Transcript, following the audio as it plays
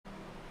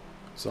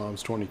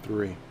Psalms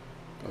 23,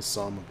 a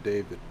psalm of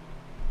David.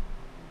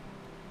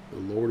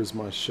 The Lord is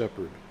my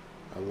shepherd,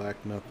 I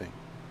lack nothing.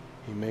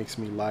 He makes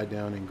me lie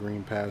down in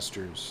green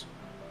pastures.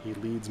 He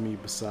leads me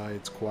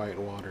beside quiet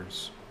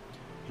waters.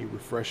 He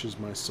refreshes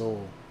my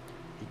soul.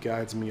 He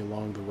guides me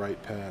along the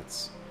right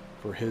paths,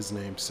 for his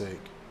name's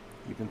sake.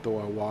 Even though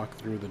I walk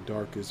through the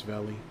darkest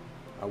valley,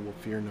 I will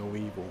fear no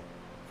evil,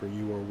 for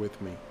you are with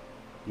me.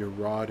 Your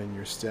rod and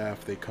your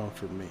staff, they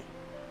comfort me.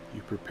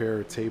 You prepare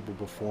a table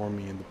before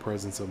me in the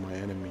presence of my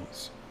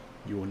enemies.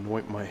 You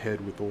anoint my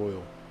head with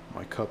oil,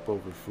 my cup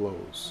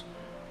overflows.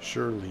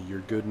 Surely your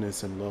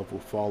goodness and love will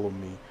follow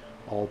me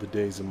all the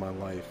days of my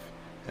life,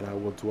 and I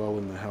will dwell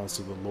in the house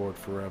of the Lord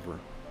forever.